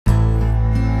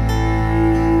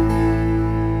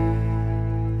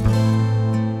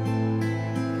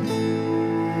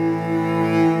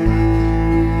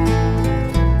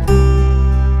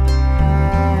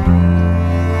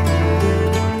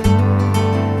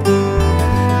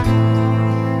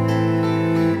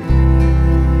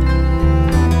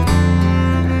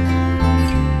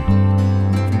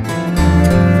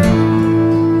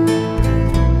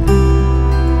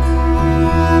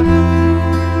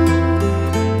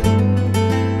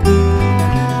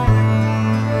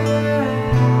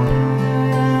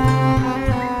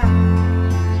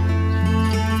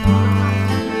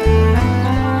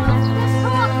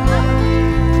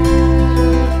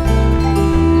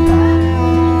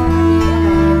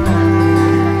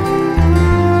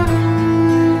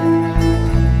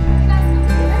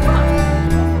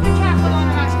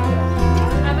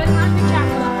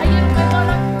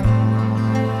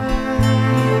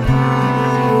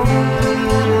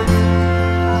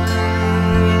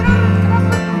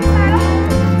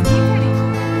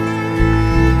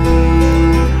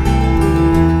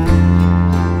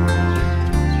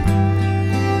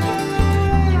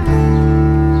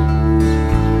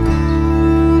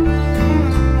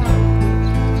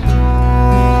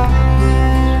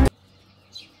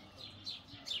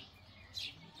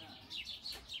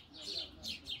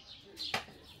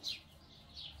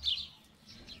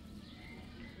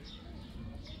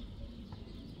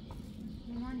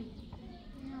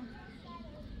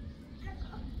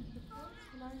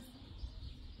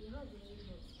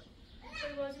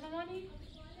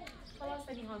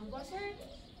باشه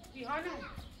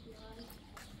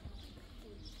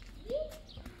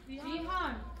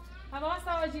ریحان حواس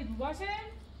آجی بود باشه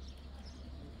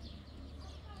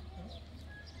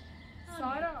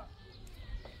سارا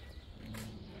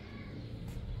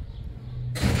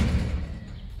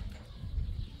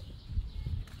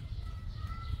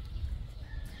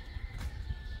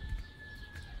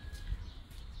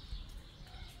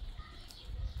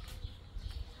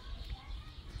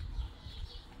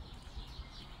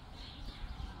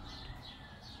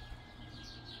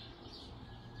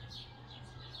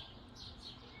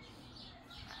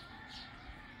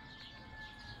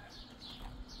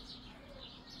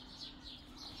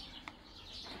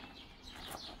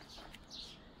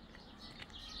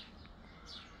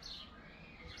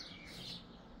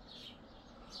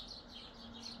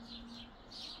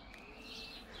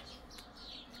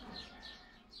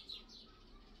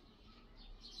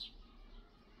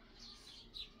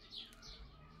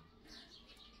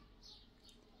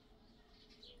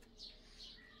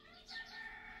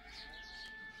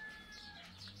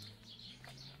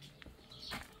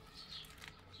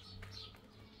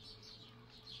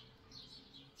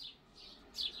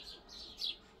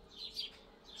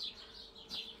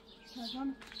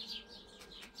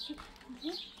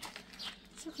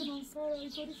چقدر سارا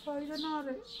اینطوری فایده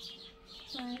ناره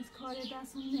من از کار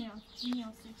دستم نیاز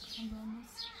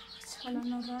حالا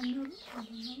نرانو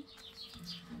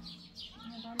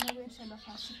به انشالله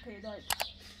فرشید پیدایی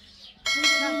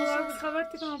خبر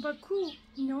تیکم با کو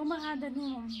نوم هنده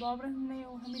نوم بابرم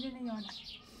نیو همیده نیانه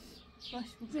باش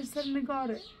بود سر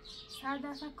نگاره سر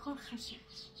دست کار خشه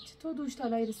چطور دوش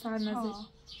تالایی رو سر نزد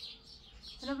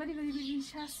حالا ولی بری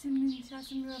شستیم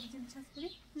رفتیم بری؟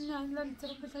 نه لالی تو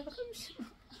رو پتر بخواهیش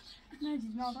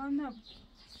نجید ناغان نبود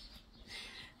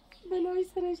بلایی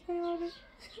سرش نیاره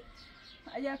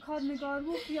اگر کار نگار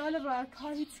بود خیال را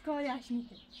کار هیچ کاریش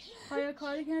میکنه خواهی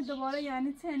کاری کنه دوباره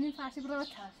یعنی تنین فرشی برای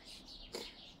طرفش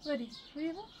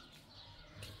بری با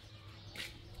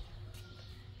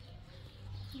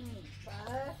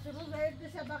بس روز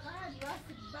عیدش بقید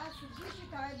بس گوشی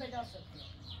تایی بجا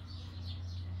شد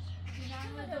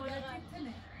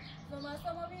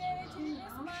زمسته ما بیایی چیزی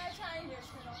نیست ما چاییش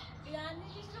کنم یعنی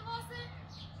چیزی رو واسه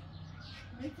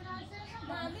میتونم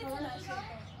نه میتونم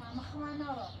همه خواهن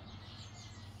نارا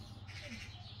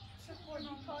چه خوردی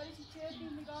کاری چه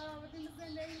بی نگاه آمدیم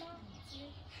زندگی ما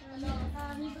نه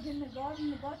همین بگه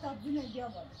نگاه تا بینه بیا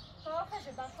باید کار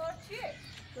خشه کار چیه؟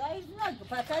 رایز نگو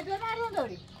پتای دو نرون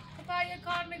داری خب یه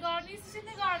کار نگار نیست چی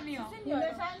نگار نیا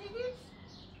نشن دیگیش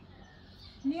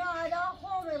نیا الان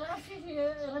خوبه راستی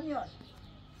رمیار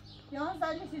یا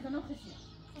زنی چیزنو خشی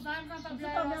خدا میکنم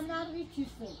تا تا بیم نروی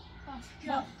چیسته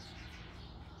باش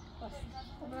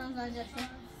خب برم زنجشم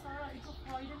سارا ایکو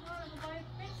فایده ناره ما باید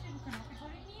فکر بکنم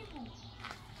بکنی نیمون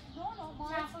نه ما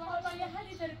اصلا یه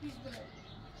حدی داره پیش بره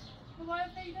ما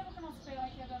باید پیدا بکنم پیدا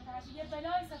کردن فرشید یه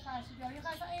بلایی سر فرشید یا یه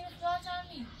خواستم این اختیارش هم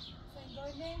نیست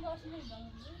سنگای نمیداش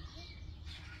نمیدانم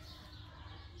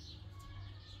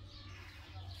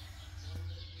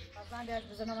من دیگه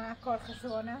بزنم من کار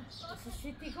خشوانه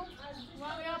سیتی کن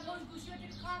و یا باز گوشی رو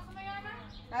دیدی کار خونه یا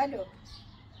نه؟ الو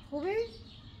خوبی؟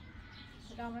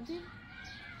 سلامتی؟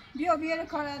 بیا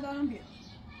کار دارم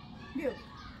بیا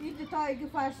این دوتایی که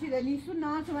فرشیده نیستون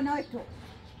نه تو منای تو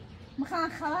میخوان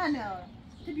خبر ندارم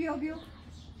تو بیا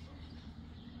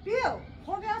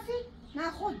خوبی هستید؟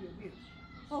 نه خود بیا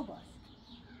خوب باش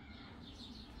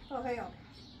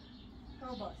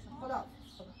خوب باش خدا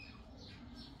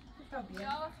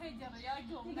یا خیلی یا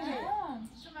جمعه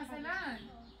چون مثلا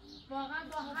واقعا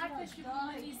با هر کشی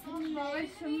بود ایسان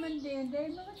باعث من دینده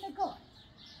نگاه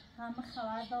همه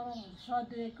خبر دارم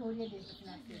شاد کوریه دیگه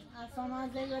نکنیم اصلا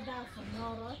از این درسم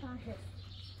ناراحت هم هست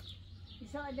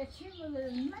ایشالا چی بود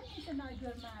من اینکه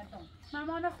ناجور مردم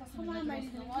مامان خواستم من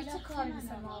مریضم چه کاری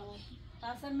بسر ما بود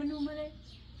اصلا من اومده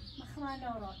من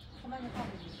ناراحت من میخوام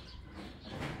بگیم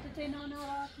تو تینا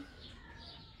ناراحت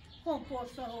خب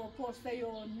پسته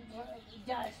و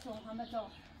جشت و همه تا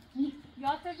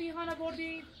یادت ویهان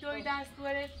بردی دوی دست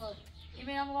دوره این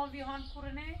میام با ویهان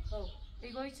کورنه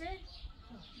بگوی چه؟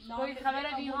 گوی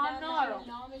خبر ویهان نارو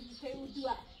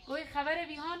گوی خبر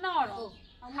ویهان نارو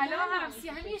حالا هم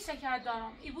همین شکر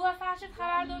دارم ای بو فرشت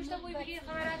خبر داشته بوی بگیر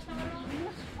خبرش نارو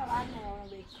خبر نارو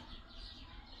بگیر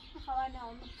خبر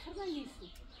نارو کرده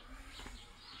نیستی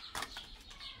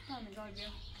نگاه بیا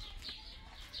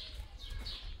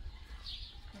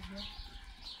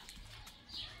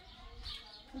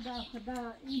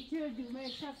خدا این چه دومه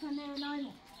شکنه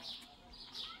نایمو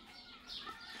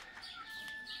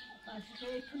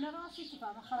باشه تو نراشی تو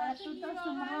بابا خبر تو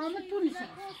داشتم همه تو نیست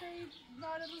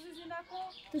زار روزی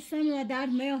نکن تو سمی و درد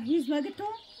میا هیز مگه تو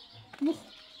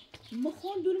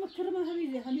مخون دور مکرم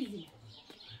همیزی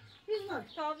بیزمان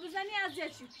تا بزنی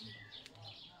اذیت شدی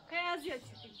خیلی اذیت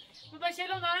شدی من بچه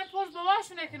الان دارم پرس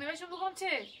باباشونه کنه بهشون بگم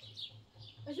چه؟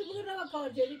 بهشون بگم روان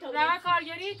کارگری تا روان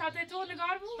کارگری تا تو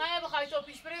نگار بود؟ نه بخوای تو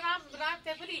پیش بری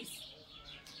رم پلیس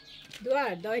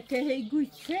دوار دای تهی گوی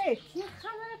چه؟ چه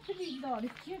خبر پلیس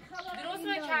داری؟ چه خبر درست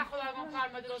من که خدا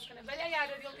کارما درست کنه ولی اگر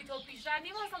دادیم تو پیش رد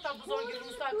نیستم تا بزرگی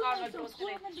روستا کارما درست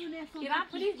کنه ایران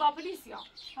پلیس با پلیس یا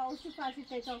هاوسی فرشید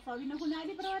تیتا صابی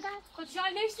نکنه برادر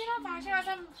خودشان نشتینا فرشید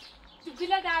اصلا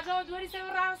گله در راه دوری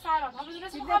سه راه سارا هم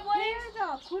درست میخوام وای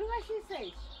کورمشی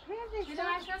سی گله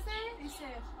ماشناسه ایسه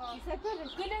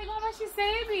گله ایگو ماشی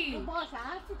سه بی باشه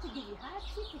هر چی تگیری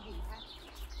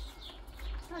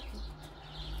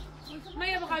من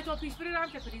یه بخوای تو پیش بری رم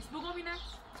که پلیس بگم اینه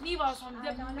میواسم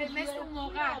مثل اون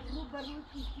موقع رو برون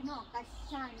پیشینا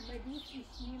قشنگ مدیش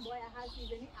پیشیم باید هر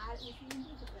چیزی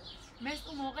مثل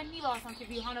اون موقع نیواسم که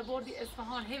بیهانه بردی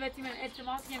اصفهان هیوتی من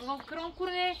التماس میگم کرام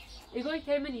کنه ایگوی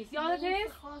تیم نیست یادت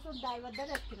هست؟ خواستم دعوت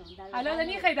درست کنم حالا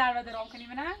دنی خیلی دعوت درام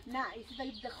کنیم نه؟ نه ایسی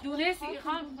داری بخوام دونستی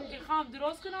ایخام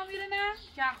درست کنم ایره نه؟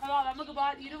 که خدا آدم مگه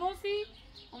باید ایره باسی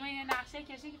اما یه نقشه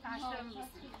کشی که پشترم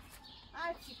بسی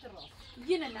هر چی تو راست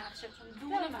یه نقشه چون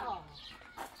دونه من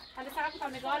حالا سرک تا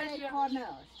نگارش بیام کار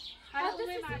نهاش حالا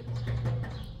اومه من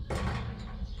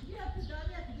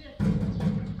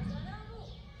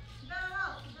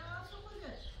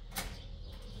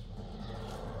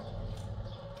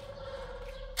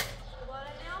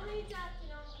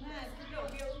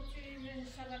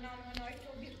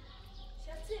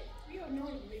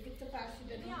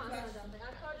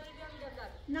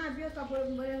نه بیا تا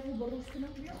باید رو بروش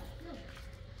کنم بیا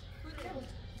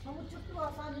همون چطور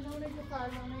آسان نونه که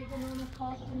فرزانه که نونه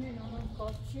کار کنه نونه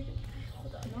کار چی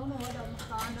خدا نونه آدم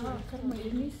خانه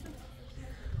کرمه نیست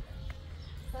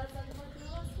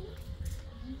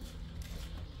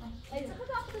ایسه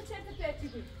خود آخده چرت پرتی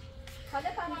بود حالا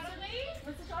فهمیدی؟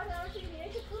 مثل کار دارم که میره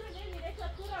که کوره نمیره که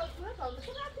کوره و کوره تا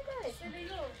مثل رفتی داره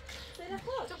سله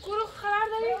خود تو کورو خبر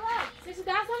داری؟ سیسی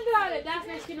دست هم داره دست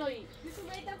نشکنوی بیشون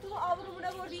میدم تو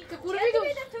آبرومونه بردی که کوره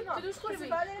بیدوش تو دوش کوره بیدوش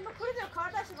بعد ما کوره دارم کار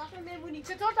داشتیم وقتی میمونی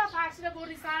چطور تا فرشید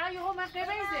بردی سرها یهو من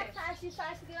قیبیزه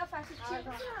فرشید چی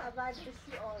نه بعد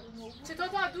بشی آروم چطور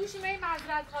تا دوشی می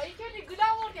معذرت خواهی کردی گلا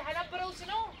آوردی حالا برو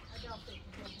شنو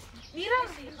میرم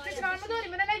چه نامه داری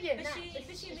منو نگه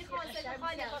بشی میخوان سه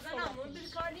خالی خواستنمون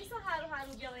بیکار نیست و هر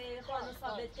رو بیام خانو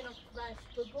ثابت کنم باش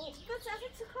تو گفت بس اصلا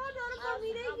چه کار دارم با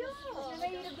میره یا من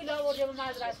اینو گلا آوردی با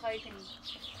معذرت خواهی کنی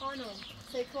خانم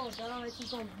سه کار دارم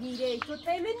چیزام میره تو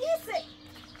تیمه نیست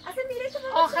اصلا میره تو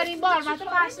آخرین بار من تو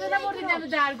فرشید نبردی نمو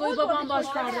درگوی بابام باش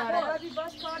کار داره بابی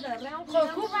باش کار داره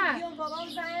خب خوبه بیام بابام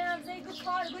زنم زیگو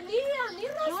کار گو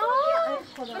نیم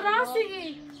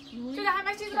راستی که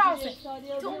همه چیز راسته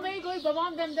تو اومه گوی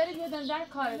بابام دم داره بیا دم در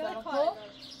کار داره خب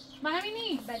من همین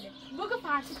نیست بله بگو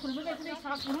فرشید کنه بگو ایک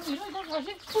طرف کنه میره ایگو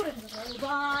فرشید کوره کنه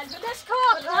بال بدش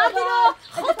کار آدینو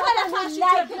خود کار فرشید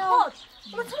خود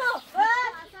بطرا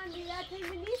اصلا میره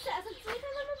تیمه نیست اصلا چی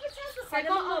کنم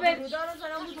سکا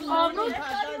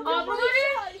آبرو داری؟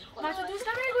 من تو دوست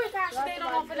نمیگوی فرشید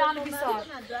ایران فلان و بیسار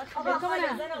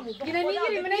گیره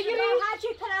میگیری من نگیری؟ هرچی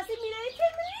پرسی میره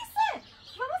تیمه نیسته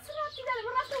بابا چرا رفتی داره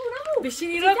من رفته اونمو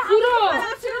بشینی را کورو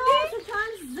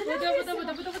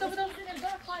بودو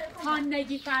خان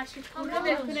نگی فرشید کورو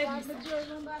بکنه بیست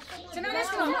چه نمش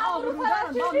کنم؟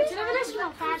 چه نمش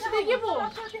کنم؟ فرشید دیگه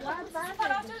بود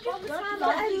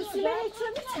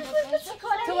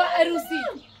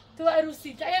تو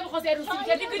عروسی که اگه بخواستی عروسی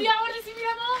میکردی گری آوردی سی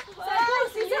میرم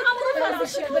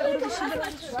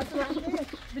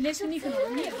بنشونی کنم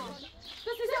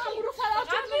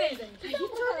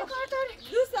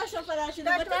دوست داشتم فراشید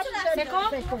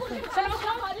سکام سلام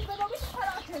کنم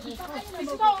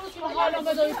حالا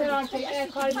بدوی فرار کنی اگر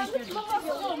کاری نکردی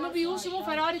ما بیهوشمون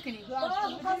فراری کنیم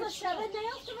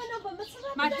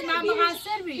من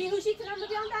مقصر بی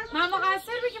من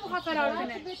مقصر بی که بخواه فرار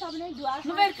کنه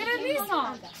من برکنه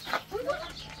نیستم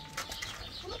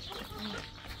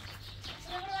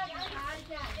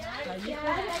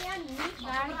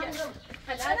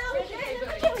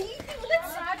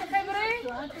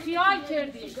خیال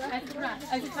کردی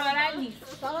از کارن نیست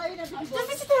تو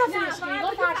چی طرف نشکنی؟ با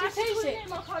فرشید تیشه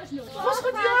خوش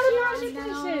خود یارو فرشید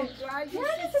تیشه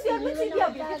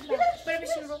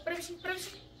برو بشین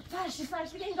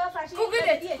فرشید انگار فرشید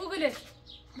گوگلت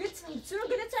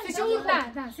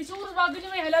سیچه اون رو با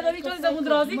گلی می حالا داری تو زمون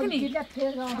درازی کنی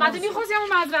مدنی خواستی همون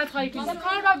معذرت خواهی کنی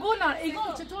کار با گل نار ایگو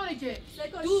چطوره که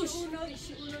دوش اونو یکی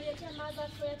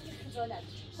معذرت خواهی کنی خجالت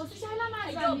خواستی چه حالا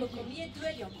معذرت بکن یه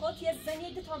دوریام خود یه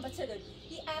زنی دو تام بچه داری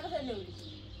این عقل نوری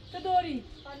تو دوری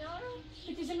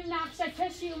بکشیم نقشه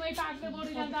کشی اومای پرده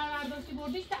بریدن در برداشتی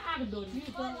بردیش تا عقل دوری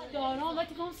دارم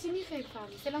وقتی که اون سیمی خیلی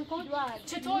فهمی سلام کن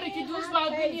چطوره که دوش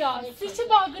باگلی هست سی چه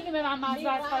باگلی به من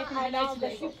مزرد خواهی کنه هلایی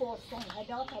چی بگو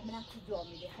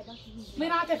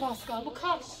منات پاسکا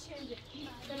بکاش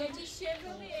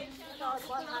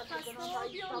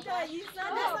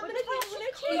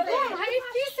همین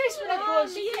پیسش منه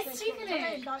کش پیس چی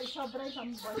کنه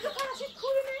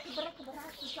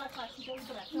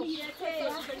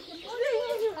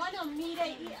خانم میره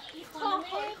این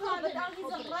خانه کابت آنگیز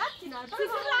ربطی نداره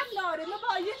چیزی ربط نداره من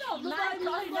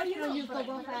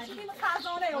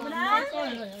خزانه هم نه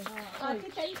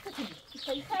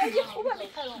خیلی خوبه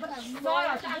میخوام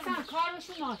زارا اصلا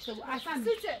کارشون ناشه بود اصلا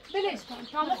بلش کن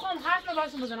تا مخوام حرف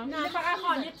نباشون بزنم اینه فقط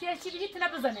خان یه تیه چی بگی تنه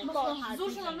بزنه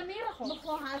زورشون هم نیره خب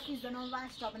مخوام حرف میزنم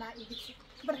وشتا بنا ایگه چی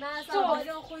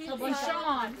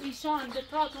ایشان به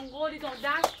تاتون قولیتون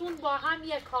دستون با هم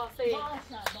یک کاسه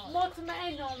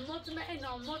مطمئنم دیونه ای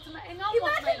زمان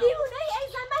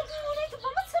دیونه تو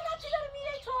بابا چه ربطی داره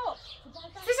میره تو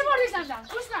سیشه بردیش نمیدم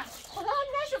گوش من خدا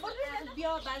نشه برو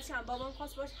بیا بچه‌م بابام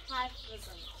خواست باش حرف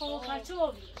بزنه خب بچه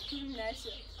بابی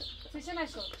نشه سیشه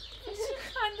نشد چه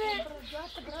خنده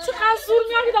چقدر زور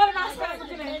میاری داره مسخره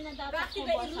میکنه وقتی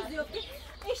به این روز یفتی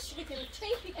عشقی کنی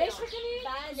کیفی کنی عشق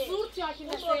کنی زور تیاکی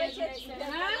نسته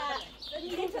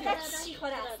میره تو دست چی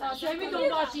خوره چه میدون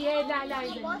باشیه لعلعی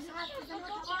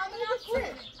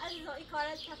عزیزا این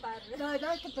کارت تفرده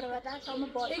دادای تو پروردن کامو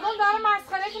باید ایگون داره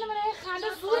مسخره کنه من این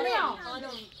خنده زور میام خانم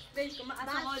بهش که من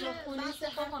اصلا حال خونی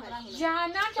سفر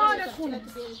جهنم که حالت خونه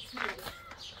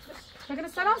فکر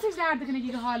سلام سیش درد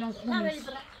کنه که حالم خونه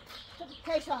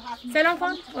سلام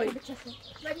کن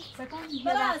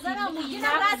برا زنم یه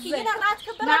نرد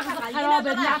که برا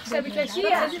خرابه نقشه بکشی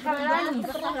از این خبرها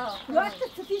نیست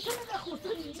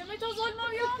چه می تو ظلم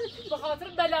آویان به خاطر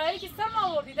بلایی که سم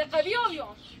آوردی ده قوی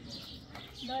آویان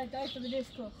دای تو بدهش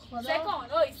کن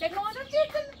سکن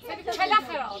کلا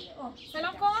خراب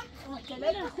سلام کن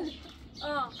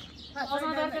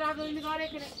آزان داره طرف روی نگاره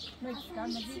کنه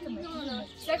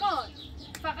سکن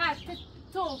فقط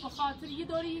تو به خاطر یه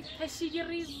داری هشیگی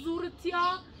ریز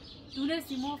زورتیا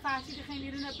دونستی ما فرشید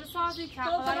خیلی رینه بسازی که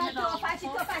تو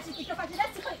فرشید دستی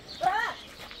کنی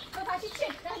تو فرشید چه؟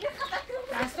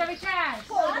 دسته بکش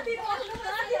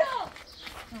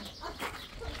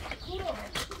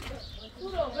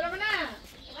کورو برو نه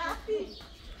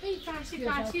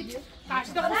فرشید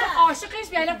خود عاشقش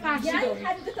بیاله فرشید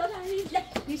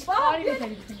هیچ کاری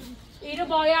نکنی اینو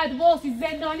باید باسی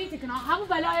زندانی تکنه همون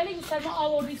بلایلی که سر ما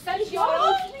آوردی سرش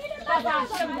یارو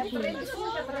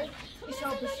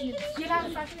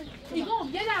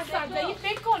یه درصد به این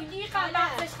فکر کن این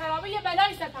قلبش خرابه یه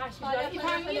بلایی سر فرشید داره این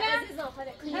فهمیده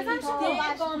نزن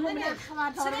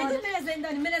چرا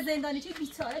من زندانی چه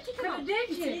بیچاره چی کنم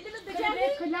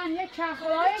کلن یک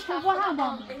کخرهای که با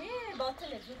هم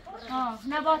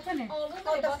نه باطنه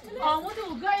آمود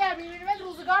او گایا بیمینی من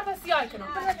روزگار تا سیاه کنم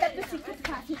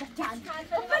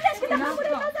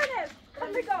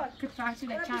که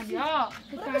فرشید کندی ها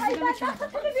که فرشید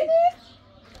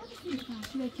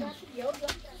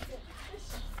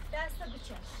دست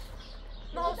بچش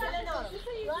محاصله نارو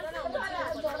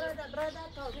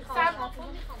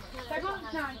سگان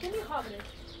نه که میخوابره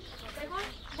سگان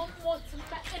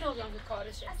مطمئن اویان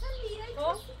کارشه اصلا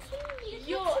میره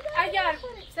یو اگر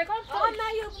سگان آقا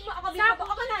نه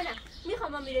آقا نه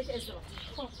میخوام میره ازدواج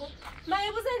من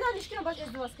یه بو زندانیش کنم باش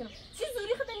ازدواج کنم چی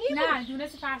زوری خود نیمون نه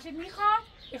دونست فرشید میخواد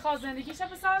زندگیشو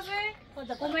بسازه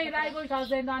اون رای باید تا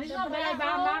زندانیش رو برای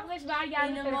مغزش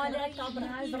برگرده این مالک تا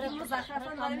برای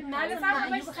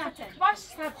مزخرفان باش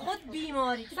خود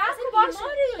بیماری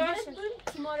باشه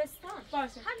بیمارستان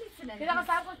باشه یه دقیقه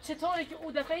صبر کن چطوره که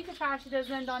اون دفعه‌ای که فرشید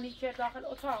زندانی کرد داخل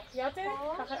اتاق یاده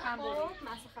داخل امبری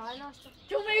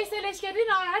که اون میسلش کردی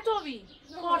ناراحت اوی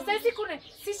کارسسی کنه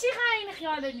سی چی این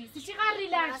خیاله نیست سی چی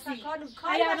ریلکسی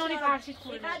اگر نانی فرشید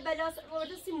کنه اینقدر بلاس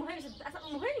ورده سی مهم نیست اصلا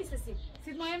مهم نیست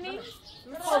سید مهم نیست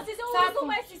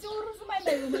سیز اون روز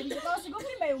من میومدی راستی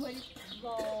گفتی میومدی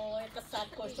وای قصد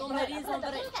کشت تو مریض هم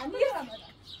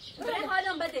بره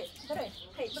حالم بده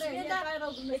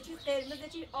خیلی چیز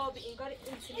قرمز چی آب انگار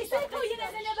این سه تو یه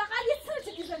نزنه بقید یه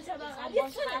سر چه دیزن چه بقید یه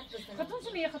سر خطون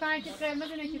چه میگه خطان که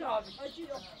قرمز اینه که آبی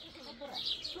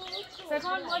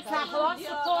سکان ما کخلاس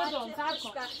سپردم سب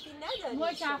کن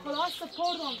ما کخلاس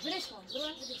سپردم برش کن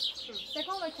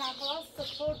سکان ما کخلاس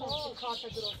سپردم که کارت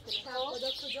درست کنه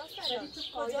خدا کجاست؟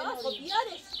 کجاست؟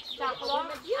 بیارش خدا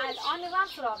الان میرم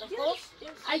سراغش خب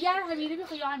اگر همیره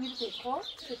بخوای یا همیره پیش خب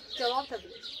جواب تا بده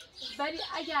ولی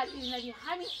اگر این ندی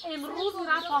همین امروز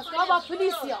میرم پاسگاه با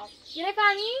پلیسیا یعنی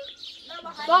فهمی؟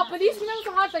 با پلیس میرم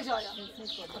تو حرف جایا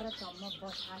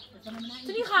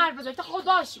تو نی حرف بزنی تو خود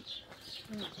باشی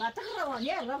فاتح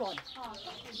روان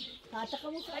فاتح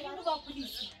اینو با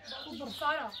پلیس خوب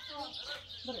سارا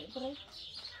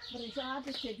برای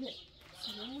شاید چیه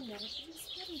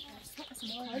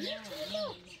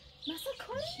مثلا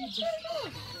کاری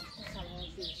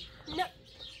نه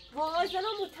وای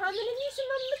زنم مطمئن نیستم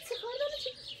من چه کار دارم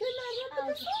چه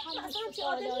مریم اصلا چه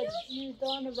آدمی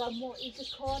میدانه و ما این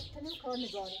کار تنم کار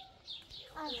نگاره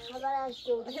خبر از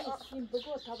دوری این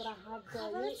بگو تا برای حرف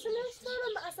داری خبر چه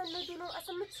نشتارم اصلا ندونم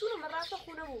اصلا متونم من رفتم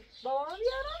خونه بود بابا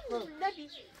بیارم نبی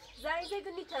زنگ زید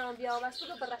نیترم بیام واسه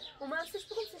تو برای اومم سش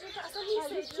بگم سش اصلا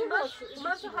نیست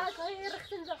اومم تو هر کاری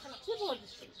رختن داخل چه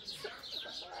بودی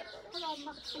حالا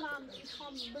مخصوصا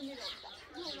میخوام بمیرم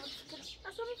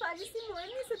اصلا فریسی مهم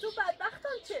نیست تو بدبختم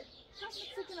چه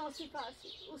سکن آسی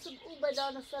فرسی او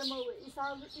بدان سرموی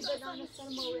ایسان ای بدان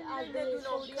سرموی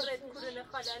بدون کرد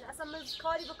خالن اصلا من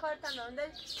کاری به کار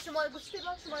تنانده شما گوشتی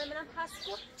با شما منم پس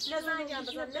کن نزنگم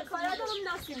بزن نه کار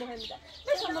دارم نسی مهمه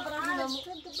بشم برام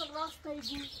تو راست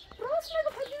ایگو راست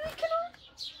میگم خیلی کنم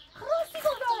راستی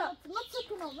گفتم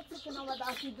متسکنم و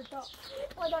داشتی تا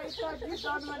ودا ایستادی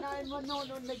دان منای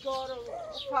منون و نگار و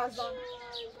فرزان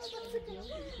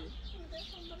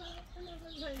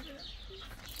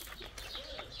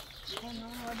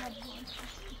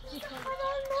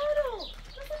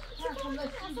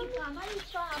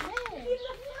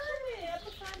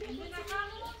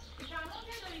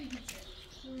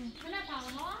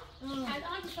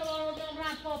الان شما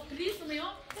برم با پلیس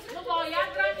میام تو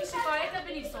باید برم این شکایت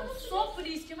بنویسم صبح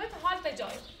پلیس که تو حال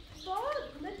تجاری بار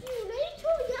من دیونه تو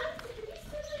یا پلیس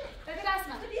بده دست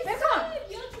من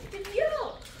بکن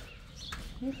بیا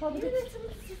میخوام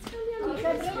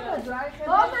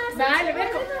بله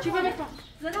بکن کی بکن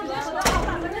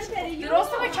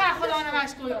درسته به که خدا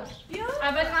نمش گویا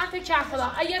اول من فکر که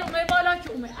خدا اگر اومه بالا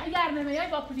که اومه اگر نمیای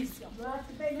با پلیس یا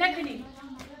نکنی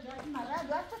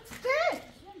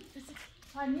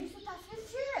نیست تصویر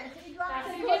چیه؟ خیلی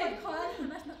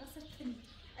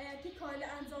کار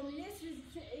انجام نیست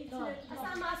اصلا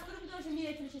مسئول بودم که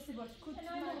میره که نشستی باش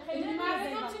خیلی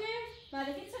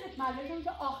مردم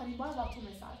که آخرین بار با تو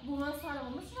مثال بومان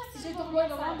سلام چه تو باید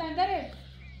با من دندره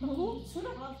بگو سونه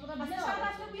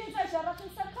شرفت بیان شرفت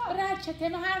سکار برای چه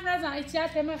تم حرف نزن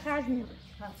ایتیات تم خرج میده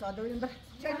ساده بیم بره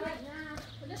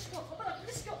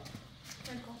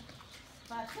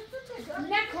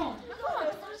نکن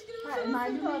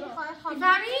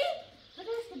فهمی؟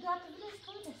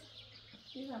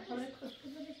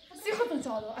 سی خودتون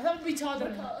چادر اصلا بی چادر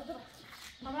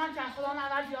من که خدا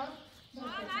اول بیار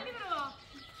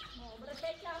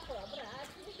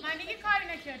من دیگه کاری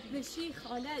نکردی بشی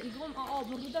خاله ایگم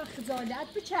آبرو دار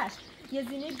خجالت بچش یه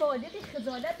زینه بالغی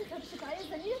خجالت بکش شکایت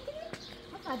زنی نکنی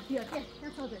فقط بیاد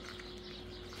نتاده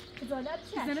خجالت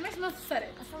چش زنمش ما سره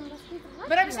اصلا راستی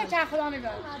برای بیشتر که خدا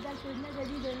نگاه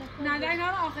نه نه اینا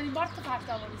رو آخرین بار تو فرد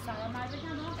آوردی سلام مرد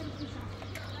بکن دارم خیلی خوشم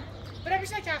برای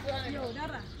بیشتر که خدا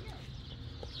نگاه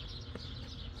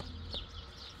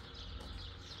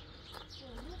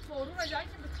فورو و جایی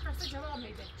که به ترس جواب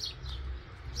میده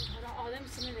حالا آدم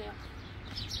سینه نیا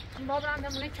این باب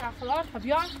رندمونه که خدا تا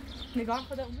بیار نگاه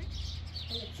خدا اومید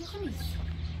چی خونیست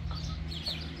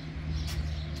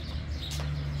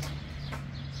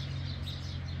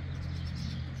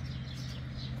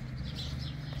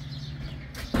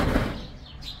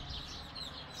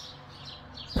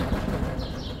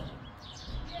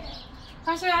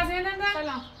خواهش از این نده؟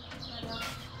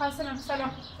 سلام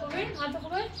سلام خوبی؟ حالت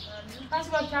خوبه؟ خواهش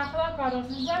با که خدا کار رو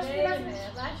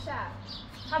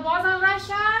بازم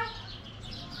رشن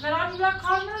قرار بیا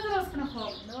کار درست کنه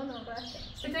خب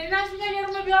بتایی نشت میگه یه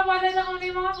رومه بیا بالای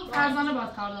دقانه ما فرزانه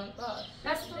باید کار داره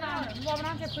دستتون نمونه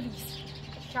بابرم که پلیس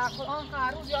که خدا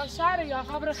خروز یا شهر یا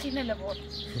خبر خینه لبور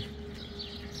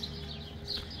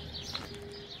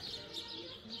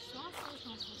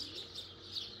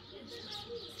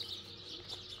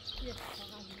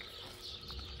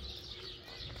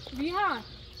بیان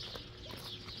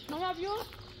ماما بیو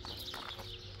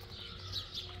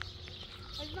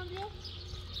عزیزم بیو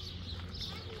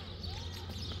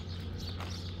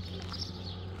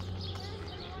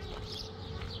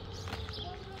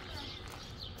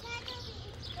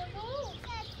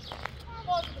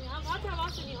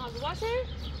باشه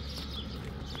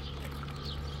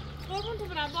قربون تو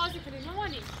برم بازی کنیم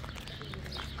مامانی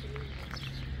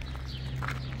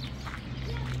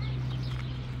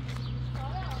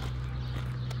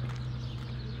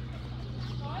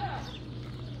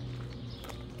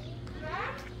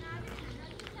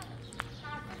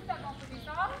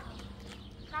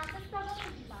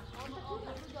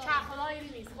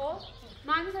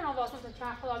من میتونم واسه تو که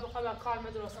خدا بخواد کارم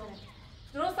درست کنه.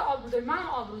 درست آبرو داری، من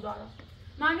آبرو دارم.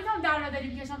 من میتونم در مداری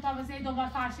بکشم تا واسه دنبال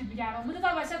فرشید بگردم. من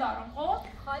تا بچه دارم. خب؟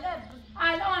 خاله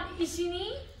الان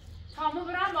ایشینی تامو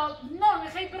برم با نه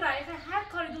میخوای برای هر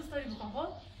کاری دوست داری بکن. خب؟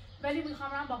 ولی میخوام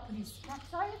برم با پلیس.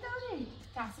 تقصیر داری؟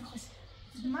 تحصیل خوشه.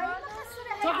 من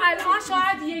مقصره. تو الان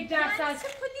شاید 1%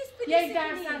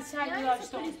 شک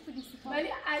داشتم. ولی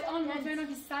الان مطمئنم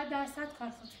که 100% کار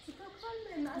خود.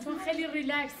 چون خیلی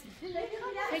ریلکسی.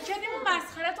 فکر کردیم اون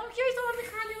مسخره‌تون که تو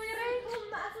میخندی میره؟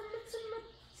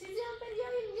 چیزی هم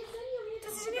بریاریم یه سنی تو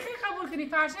چیزی خیلی قبول کنی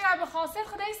فرشه به خاصر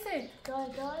خدای سه. دار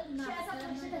نه. چه اصلا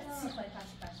فرشه دست چی خواهی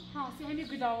فرشه؟ ها سی همین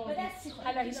گداو. به دست چی خواهی؟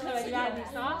 حالا هیچ خبری بعد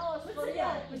نیست ها.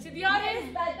 چه دیاره؟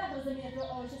 بعد بخواد زمین رو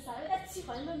آوش سر دست چی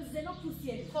خواهی؟ من زنا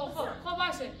پوسیه. خب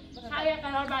باشه. هر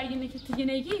قرار برگردی که دیگه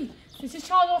نگی. چه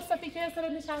چهار وقت فکر سر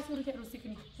نشست رو که روسی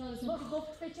کنی. گفت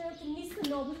فکر که نیست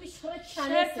نابود میشه چرا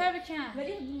چرت بکن.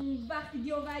 ولی وقتی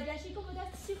دیو وجهشی که به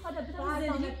دست چی خواهد بدم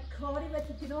زندگی کاری به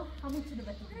تو کنو همون چونه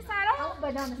به تو.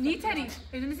 سلام. نیتری.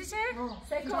 بدونی چه؟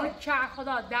 سکار. که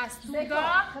خدا دست داد.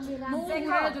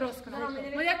 موقع درست کنم.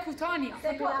 ما یک کوتاهی.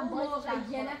 سکار اون موقع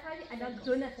یه نفری الان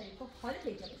دو نفری. خب حال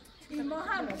پیدا ما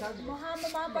هم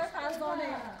من با فرزانه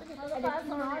دیگه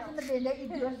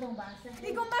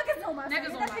مگه زومه نگه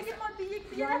زومه دیگه ما به یک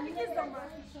بیاره دیگه زومه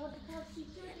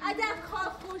اگر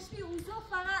خواه خوشی اوزا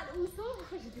فقط اوزا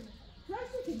خوشیدیم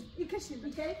این کشیم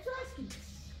بیگه تو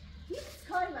هیچ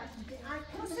کاری باید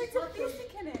تو بیستی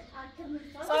کنه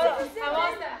سارا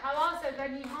حواسه و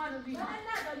نیهان و بیهان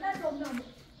نه دوم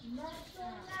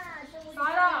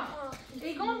سارا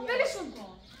ایگون بلشون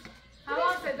کن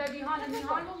حواسه و بیهان و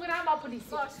نیهان رو میرن با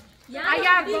پلیسی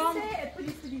اگر گام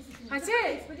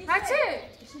هچه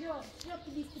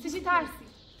چی ترسی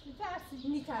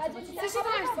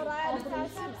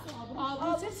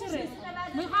آبو چه چره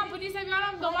میخوام پلیس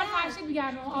بیارم دوبار فرشید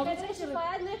بگردم آبو چه چره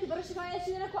باید نه که برای شکایت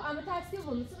چیزی نکن اما تاکسی و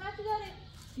بونو سرعتی داره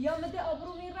یا مده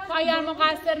آبرو میرم اگر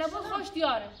مقصر نبود خوش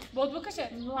دیاره بود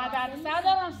بکشه مدر سر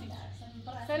دارم سی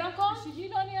سلام کن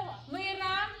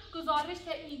میرم گزارش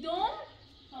ایدون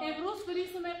امروز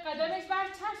پلیس می قدمش بر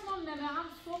چشمم نمه هم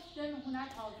صبح دل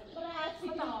مهونت حاضره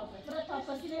برای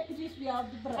تاپسی پلیس بیاد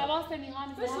حواس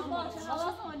نیهان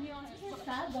حواس نیهان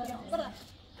سر دارم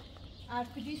از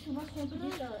پلیس اونا خون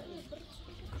پلیس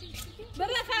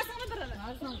برای فرزانه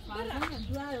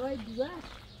دو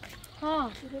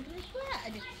ها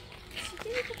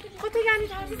خود یعنی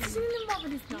تازه چیزی نمی با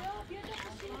پلیس نه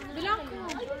بلان کن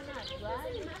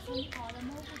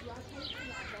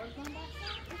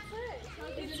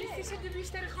چیزی شده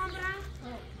بیشتر خواهم برم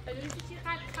بدونی که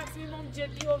چقدر تصمیمم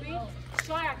جدی و بید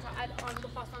شاید تا الان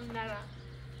بخواستم نرم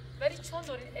ولی چون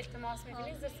دارین التماس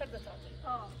میکنین زستر بتاده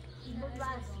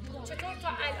چطور تا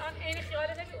الان این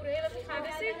خیالت که اوره وقتی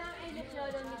خنده سید؟ این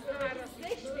خیالم نیست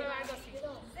زشت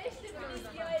پلیس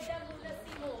بیاید در مونه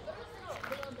سیمو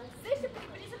زشت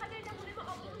پلیس خاطر در مونه ما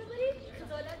آبرو نبرید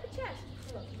خجالت بچشم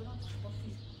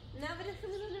نه ولی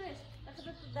خیلی نوشت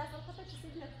دست خطا چیزی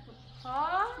نکن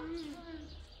ها؟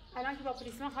 الان که با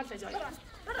پلیس من حال تجایی برا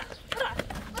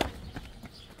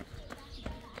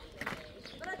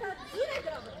تا زیره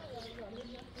درام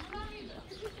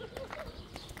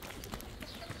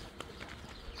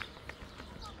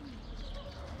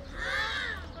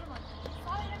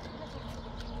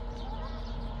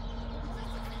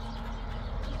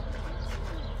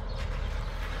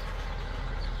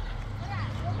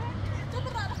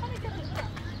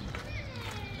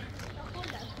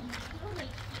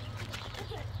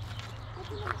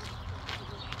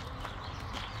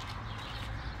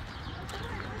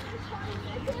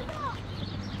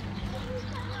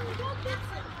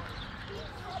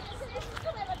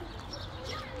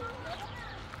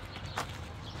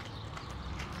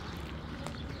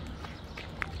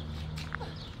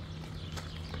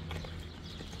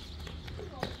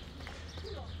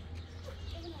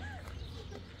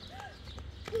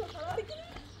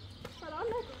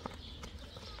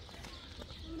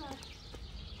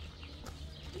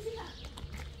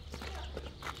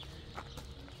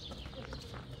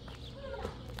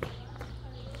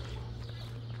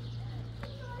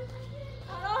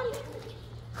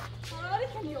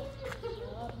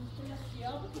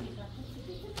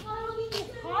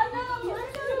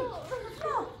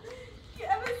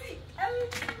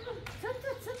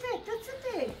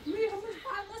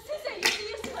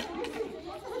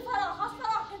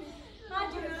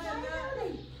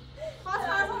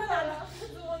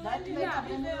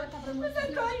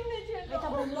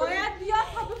باید بیاد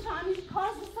تا بفهمید کار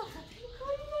سخته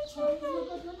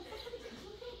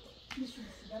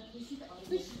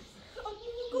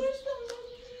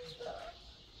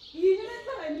اینه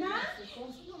نه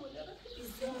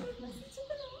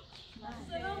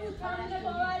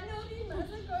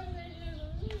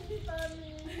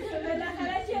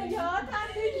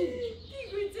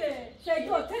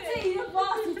خودت اینو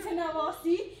واسی چه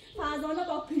نواسی فرزانه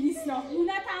با پلیسیا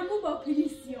خونه تنبو با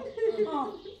پلیسیا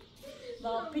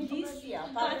با پلیسیا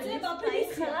بچه با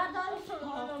پلیسیا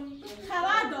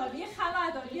خبر داری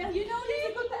you know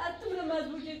چیزی گفت اتون رو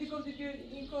مجبور کردی گفتی که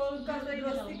این کارای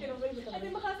راستی که رو بگید اگه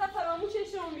میخواستم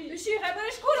فراموششون بید بشی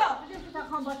خبرش کلا بده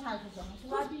خان با تلفظ زمان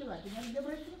شما بیلو بعد دیگه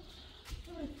برید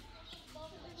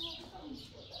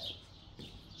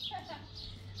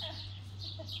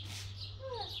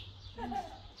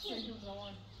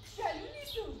شلو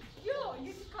نیستو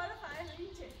یه کار فرهنگی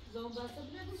چه زمان بسته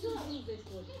بده روزش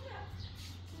بود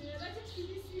بچه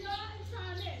پلیسیا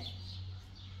انسانه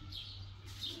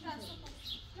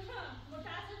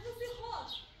متاسف سی خود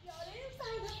یاره این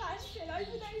سهنه فرش کلایی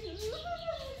بودن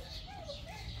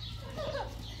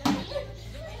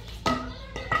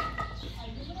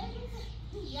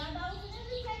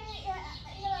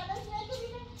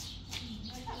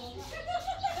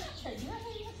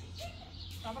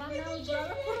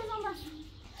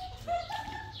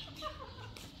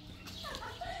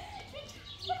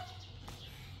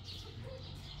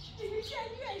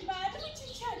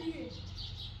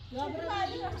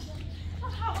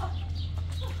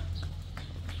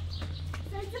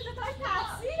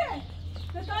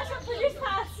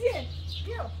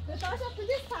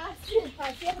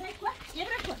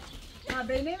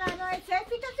بینه معنای چه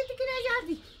فیتی که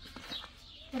نجادی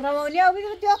روانی ها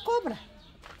بیدو دیا کبره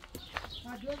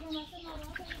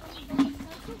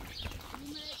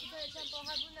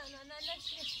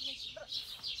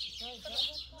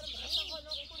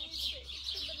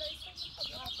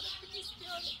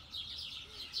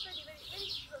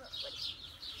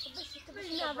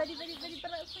نه ولی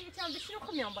چند بشین رو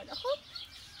خمیان بالا خب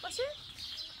باشه؟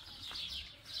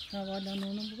 والا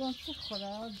نونم بگم چه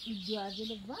خدا دو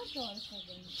عزیل بر داره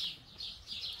شده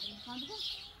میخوام بگم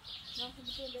ناسه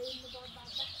بکنه این مدار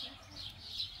برداشت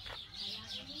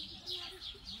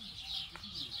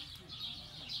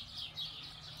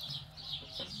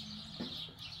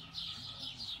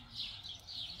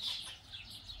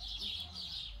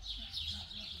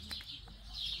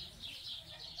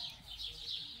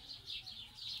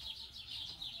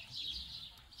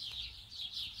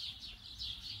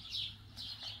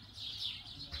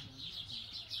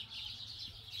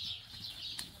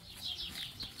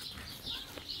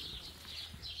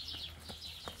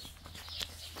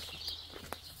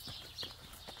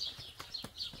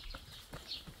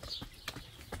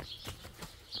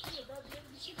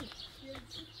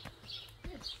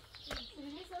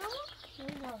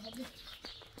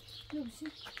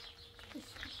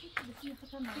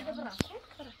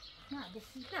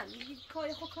نه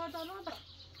کاری خود کار دارم برم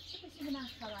بسی به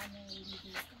نخبر نمیدید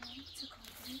چه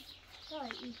کار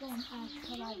دارم؟ ایگان از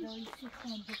خبرداری چی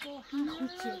خون بگو هم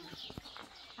خوچه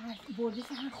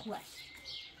بردش هم خوش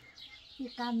یه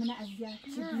قد من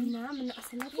اذیت چه نه من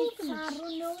اصلا سر رو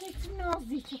نونه چه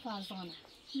نازی چه فرزانه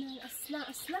نه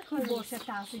اصلا کار باشه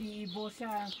تحصیلی ای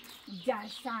باشه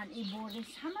جشن ای بردش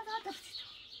همه داده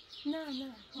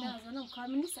نه زنم کار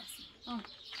من نیست اصلا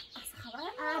خبر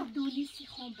عبدولی سی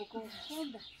خون بگو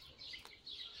خون ده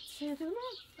چه دونم؟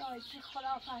 دایی که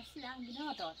خدا فرشید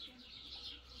انگینا داد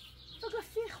بگو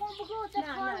سی خون بگو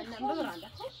نه ببرنده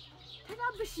خب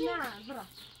تناب بشی نه برا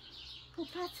تو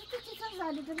پچه تو چیزا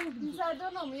زده داره بگی زده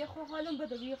نامو یه خود حالم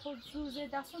بده یه خود سوزه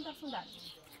دستون در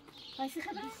باشی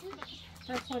خیلی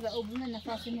بشی خدا اوبونه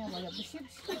نفاسی میام بالا بشی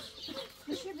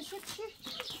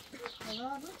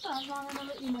خدا رو فرزانه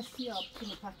رو این سیاب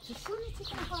کنه پچه شونی چی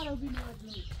کنه کارو بینه و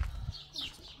دونی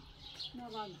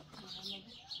نوان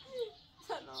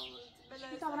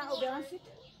سلام طبعا اوبیان شد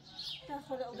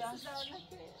خدا اوبیان شد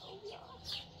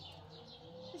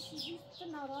بشی تو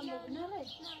ناران ببینه ری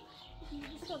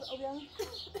بشی خدا اوبیان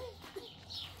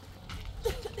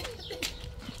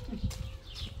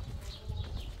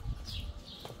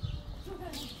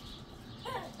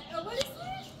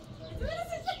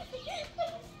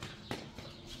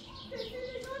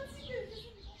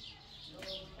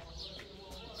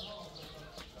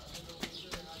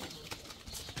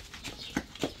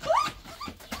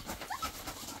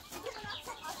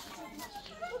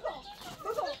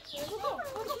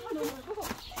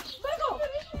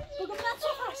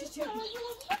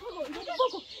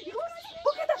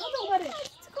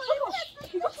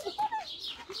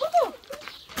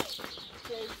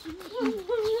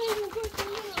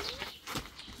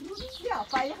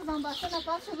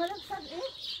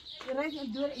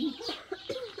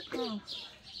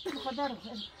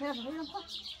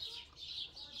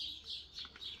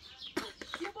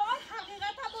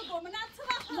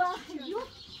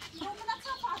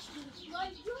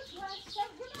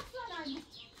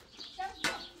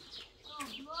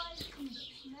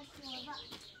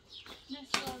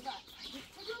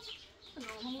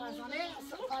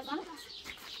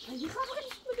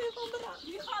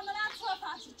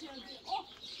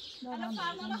الان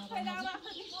فرمانه خیلی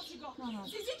وقت میگم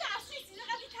چیزی ترسی چیزی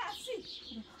قدی ترسی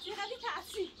چیزی قدی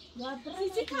ترسی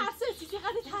چیزی ترسی چیزی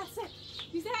قدی ترسی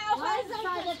چیزی آخر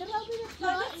زنده را ببین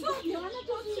یا نه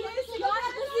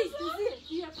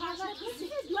تو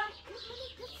چیزی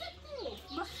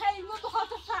ما خیلی ما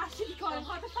بخاطر فرشید کارم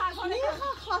خاطر فرزانه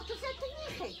میخوام خاطر ست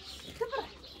میخوای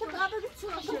تو برا ببین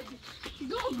چرا شدی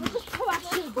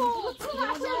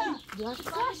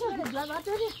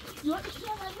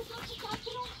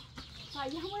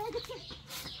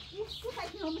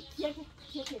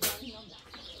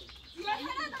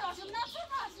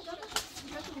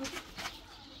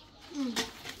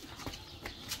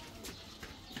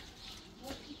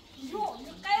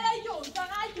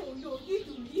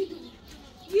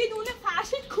یه دونه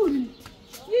فرشید کنی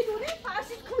یه دونه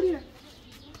فرشید کنی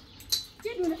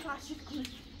یه دونه فرشید کنی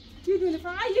یه دونه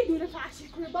فقط یه دونه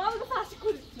فرشید کنی بابا بگه فرشید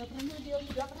کنی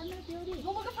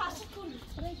بابا بگه فرشید کنی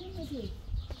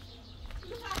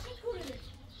بگه فرشید کنی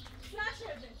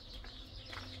نشده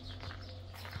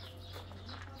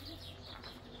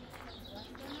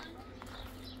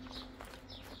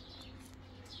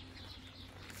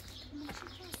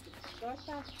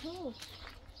راست تو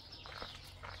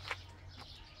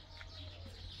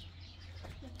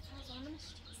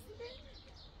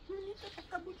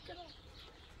قبول کردم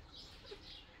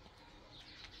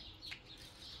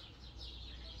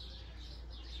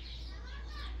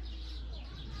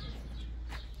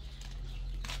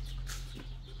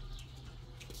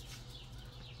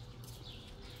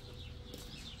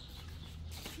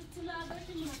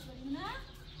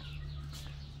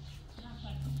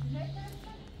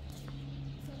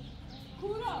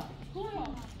کورو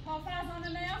تا فرزانه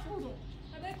نیا کورو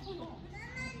بده کورو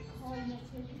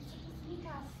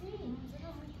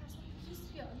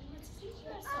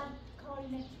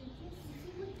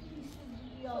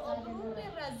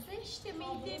رزشت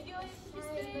میده بیای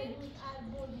بیسته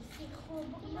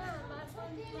نه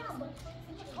مثلا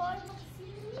کار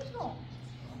مخصوصی نیستم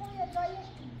خواهی دایی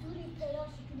دوری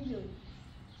پیداشی کنی دوری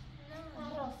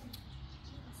نه راستی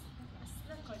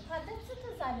حالا چه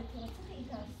تا زده تو چه تا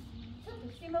ایتاست چه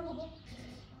تا سیما بگو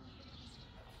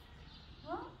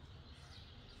ها؟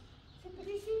 چه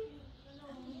پریشی؟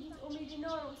 امیدی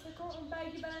نارم سکن اون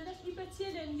برگی برندش بی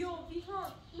بچه دنیو بی ها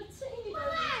مثل اینی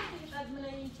داری از من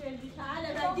این کردی تعالی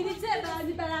بگیری چه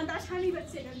برندی برندش همی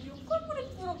بچه دنیو کن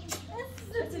برو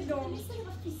عزت لوم نیسته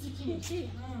با فیزیکی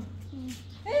چی؟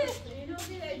 اینو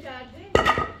بیره جرده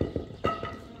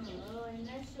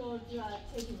اینه شوردی و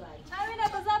چه دوبایی همینه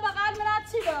بزا بقل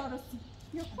منت چی دارستی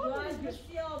یا باید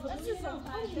بسیار بگیرم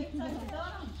پنجه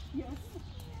دارم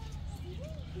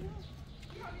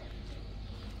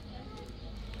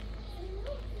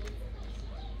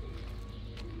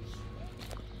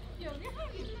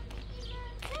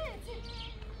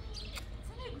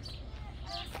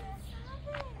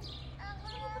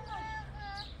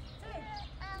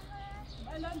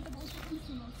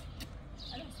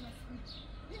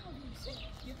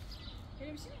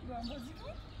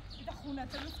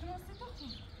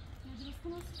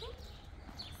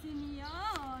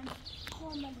سیمیان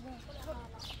خامل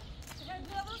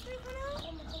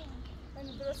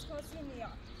درست کن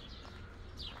سیمیان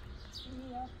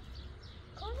سیمیان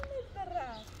کانو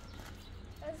میبرد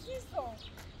عزیزم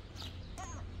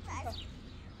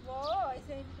وای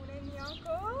این خونه میان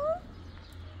کن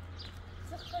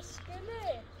چه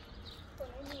خوشگله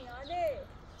خونه میانه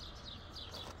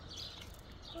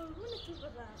قربونه تو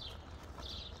برد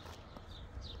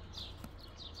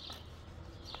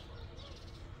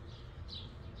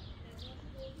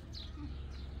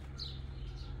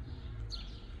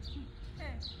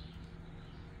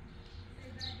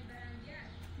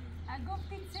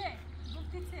گفتی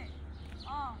چه؟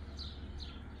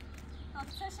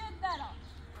 چه شد دارم؟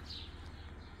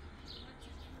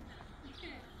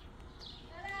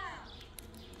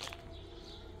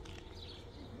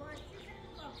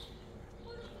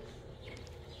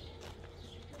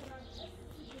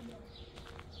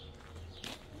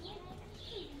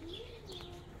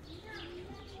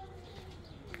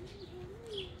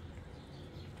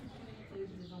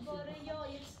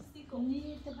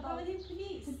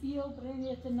 بیا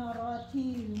برایت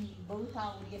ناراحتی بود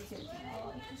تاوریه چه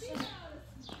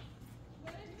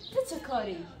چه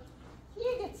کاری؟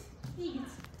 لیگت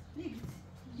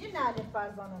یه نده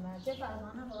فرزانه نه چه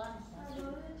فرزانه بلند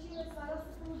چی به سراس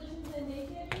خودشون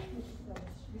زندگی کردی؟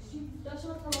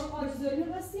 داشتم تمام آرزویی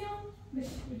بستیم؟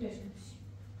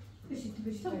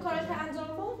 بشی تو کارت انجام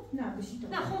کن؟ نه بشی تو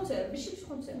نه خونتر بشی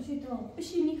خونتر بشی تو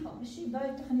بشی میخوام بشی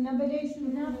باید تخنه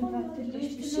بلیشون نه خون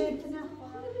بشی بشی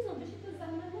تو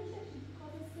زحمت نشه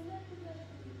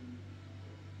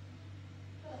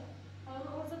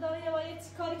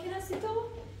کاری که نستی تو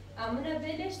امونه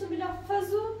بلش تو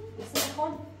ملافظو بسه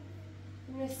خون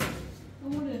نستی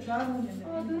اونه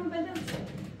دارونه آدونو بدم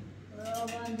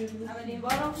اولین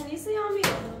بارم که نیست یا می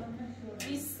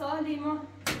 20 سالی ما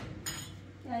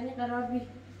یعنی قرار بی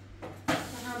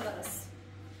هم برس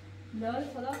لال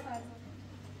خدا فرزانه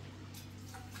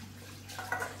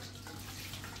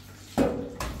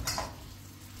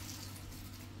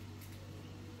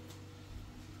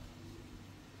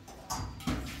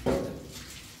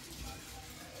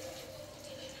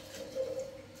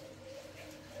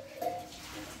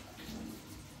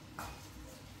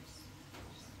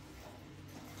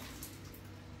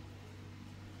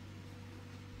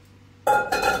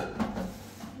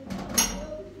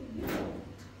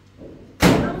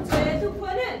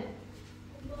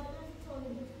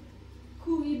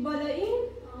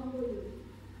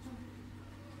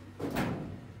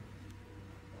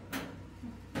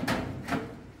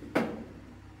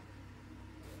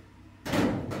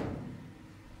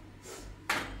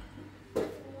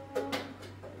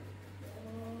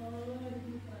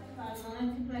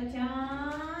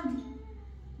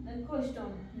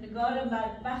نگار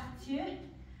بدبخت چیه؟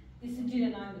 دیسی جیره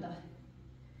نایم دار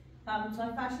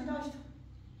فرمونسای فرشی داشت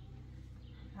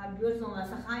هر بیور زنگ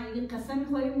اصلا خواهی این قصه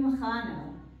میخواییم و خانه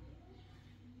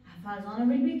فرزانه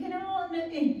بیل بیکنه و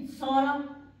این سارا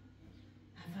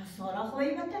سارا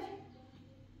خواهی بطر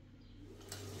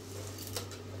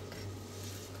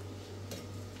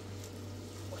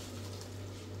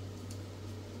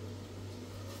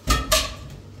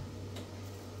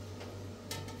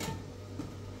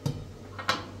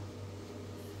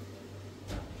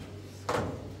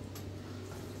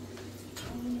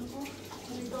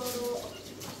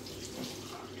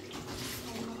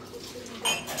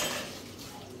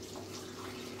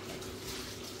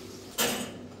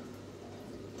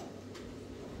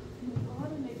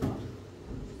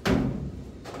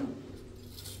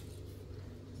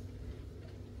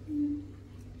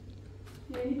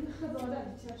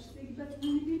چشتی بات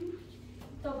می‌بینی؟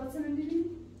 تابات می‌بینی؟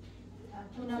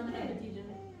 اونم ندیدم.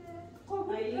 خب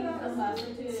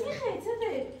چه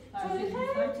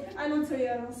الان تو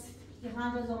یاراست. یه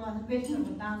خانده زمان بهتون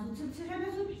بودم چه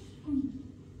بزنی؟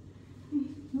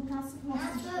 متاسفم.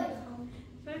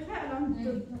 بخیر الان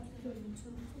تو.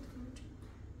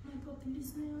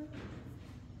 پلیس میاد.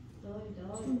 دای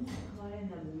کار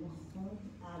نبود.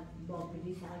 با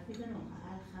پلیس حرف بزنم.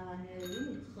 خانه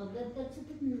خودت دست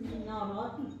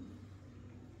ناراحتی.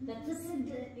 دست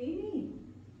اینی.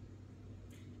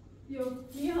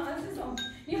 یا عزیزم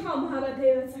میخوام حالا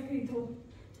دیو سکری تو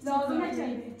لازم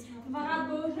نکنی فقط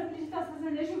باشه پلیس دست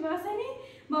بزنشون واسنی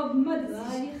ما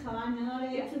ولی خبر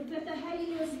ناره تو پته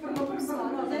هایی است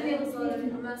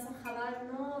مثلا خبر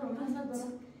نارو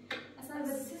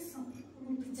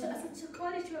اصلا چه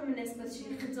کاری تو به نسبت چی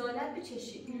خجالت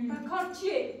بچشی و کار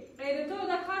چیه غیر تو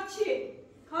در کار چیه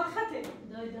کار خطه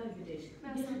دای بدش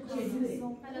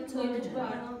حالا توی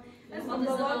مجبورم بابا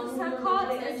تو سر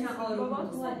کاره بابا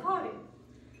تو سر کاره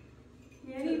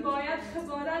یعنی باید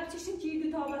خجالت بچشیم که این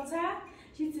دو تابته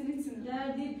چیزی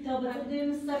دردی تابته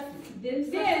دمستر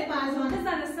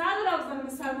بزنه سر را بزنه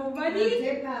سر ولی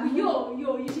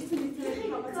یو یه چیزی میتونه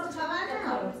تابته خبر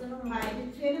ندارم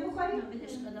مایدی توی نبخوری؟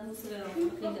 بدش قدم و سر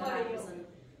خیلی حرف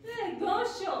بزنه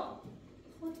گاشو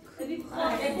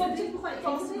خود چی بخوری؟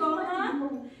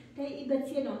 تا این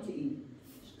بطیه نامچه این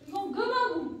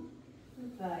گمگو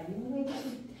بله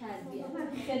تربیت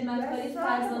خدمتکاری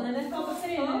فرزانه روستا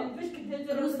پسی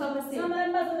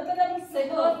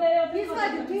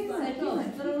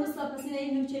روستا پسی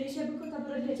این نوچریشه بکن تا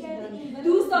برای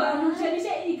دوست دارم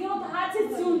نوچریشه ایگه رو هر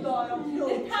چیز زون دارم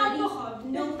تم بخواد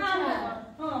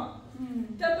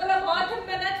تا برای باعتم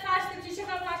بلد فرشت چیشه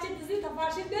خواهد فرشت دزی تا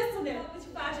فرشت دستونه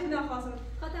فرشت نخواستم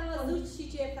خواهد از زود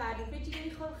چیچه فردی فیچی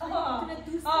گری خواهد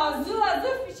دوست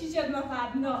زود فیچیچه دم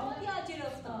فرد نه یا چی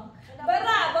رفتا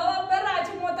برای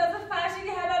چه منتظر فرشی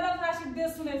که حالا فرشت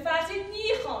دستونه فرشت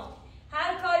نیخواد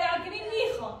هر کاری اگری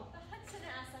نیخواد حسنه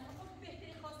اصلا خب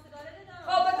بهتری خواستگاره ندارم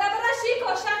خب بتا برای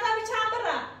شیکا شرط همی چند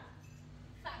برای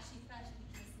فرشید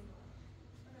کسی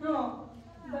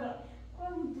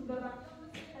برای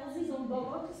عزیزم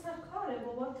بابا تو سر کاره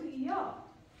بابا تو ایا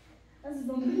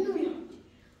عزیزم بینویا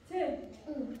تو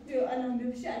الان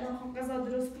ببیشه الان هم غذا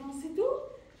درست کنسی تو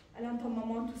الان تا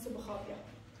مامان تو سه بخوابیا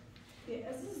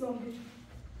عزیزم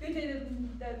بیده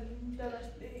درش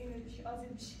اینه بشه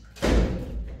آزید بشه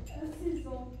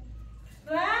عزیزم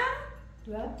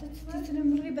دوات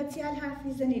تتنم روی بتیال حرف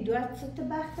میزنی دوات ست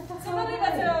بخت سما روی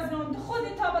بتیال آزنم خودی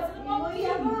تا بتیال ما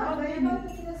باید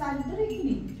بتیال زنده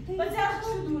رگینی بتیال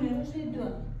شدونه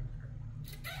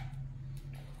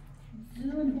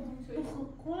زون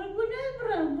قربونه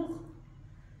برم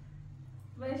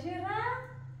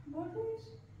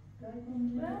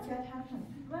زیاد حرف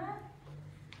نزن. و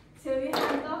سوی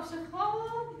هنداخش خواب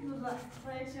نوزه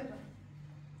خواهی شبه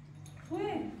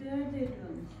خوبه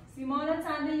دردم سیمانه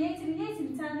تنده یه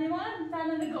تیری تنده مانه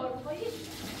تنده نگار بخواهی